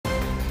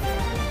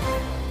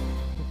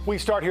We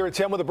start here at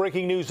 10 with a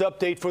breaking news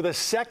update. For the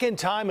second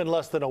time in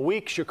less than a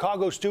week,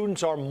 Chicago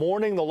students are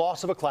mourning the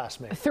loss of a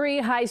classmate. 3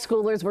 high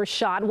schoolers were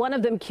shot, one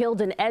of them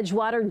killed in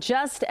Edgewater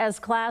just as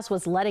class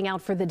was letting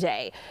out for the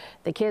day.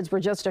 The kids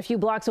were just a few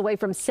blocks away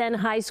from Senn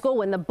High School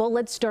when the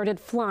bullets started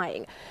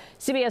flying.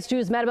 CBS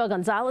 2's Marybel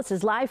Gonzalez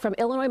is live from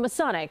Illinois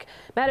Masonic.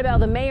 Marybel,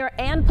 the mayor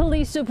and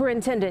police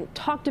superintendent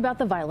talked about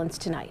the violence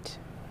tonight.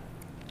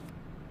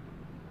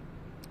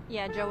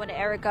 Yeah, Joe and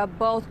Erica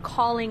both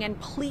calling and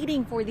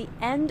pleading for the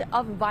end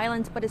of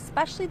violence, but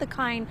especially the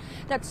kind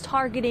that's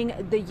targeting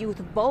the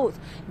youth, both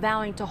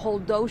vowing to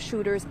hold those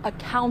shooters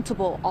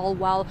accountable, all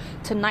while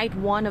tonight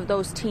one of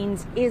those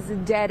teens is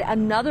dead,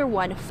 another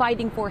one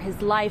fighting for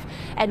his life,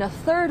 and a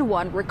third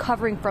one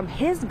recovering from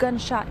his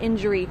gunshot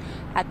injury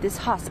at this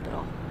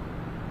hospital.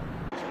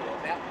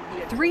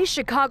 3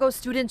 Chicago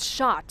students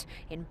shot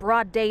in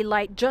broad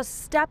daylight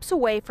just steps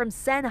away from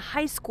Senn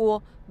High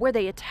School where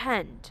they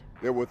attend.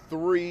 There were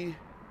 3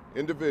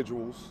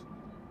 individuals,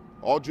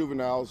 all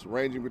juveniles,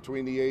 ranging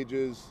between the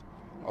ages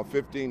of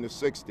 15 to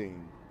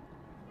 16,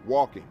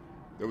 walking.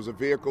 There was a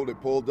vehicle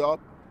that pulled up.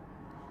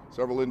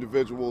 Several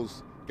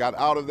individuals got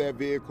out of that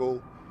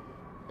vehicle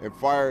and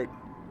fired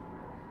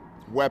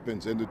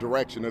weapons in the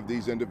direction of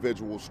these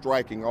individuals,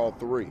 striking all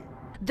 3.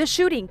 The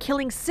shooting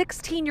killing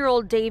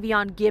 16-year-old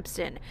Davion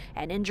Gibson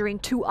and injuring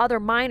 2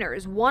 other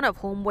minors, one of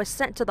whom was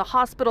sent to the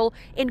hospital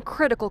in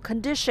critical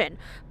condition.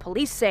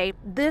 Police say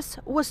this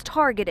was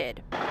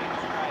targeted.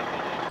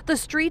 The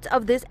streets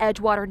of this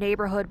Edgewater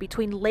neighborhood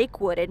between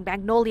Lakewood and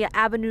Magnolia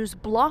Avenues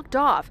blocked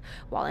off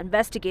while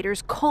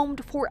investigators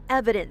combed for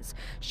evidence.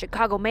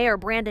 Chicago Mayor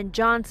Brandon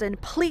Johnson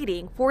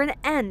pleading for an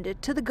end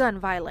to the gun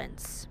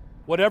violence.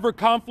 Whatever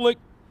conflict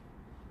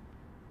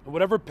and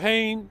whatever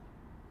pain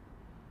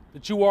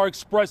that you are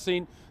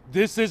expressing,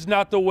 this is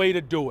not the way to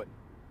do it.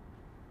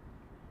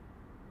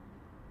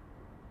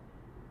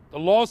 The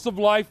loss of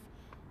life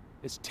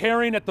is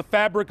tearing at the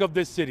fabric of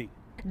this city.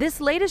 This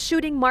latest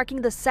shooting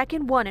marking the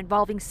second one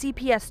involving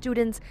CPS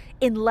students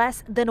in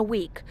less than a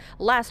week.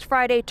 Last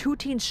Friday, 2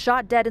 teens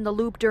shot dead in the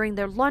Loop during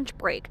their lunch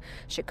break.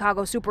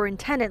 Chicago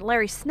Superintendent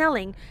Larry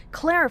Snelling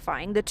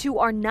clarifying the 2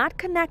 are not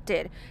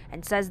connected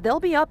and says they'll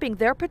be upping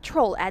their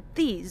patrol at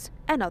these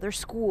and other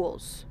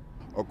schools.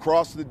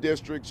 Across the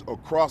districts,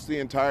 across the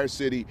entire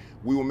city,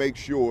 we will make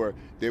sure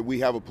that we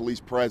have a police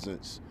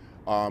presence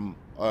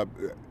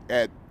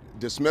at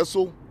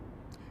dismissal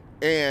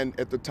and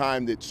at the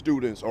time that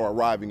students are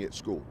arriving at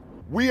school.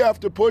 We have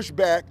to push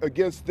back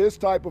against this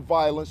type of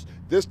violence,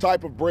 this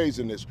type of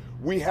brazenness.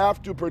 We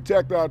have to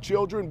protect our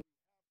children.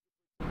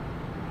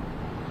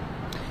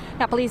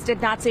 Now, police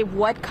did not say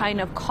what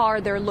kind of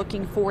car they're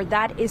looking for.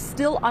 That is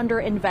still under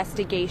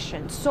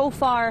investigation. So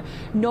far,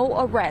 no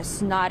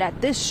arrests, not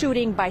at this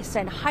shooting by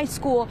Senn High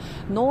School,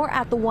 nor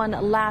at the one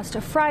last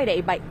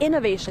Friday by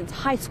Innovations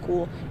High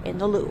School in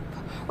the Loop.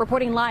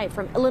 Reporting live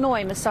from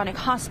Illinois Masonic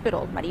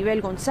Hospital, Marybel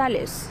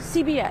Gonzalez,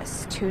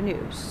 CBS 2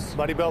 News.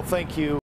 Marybel, thank you.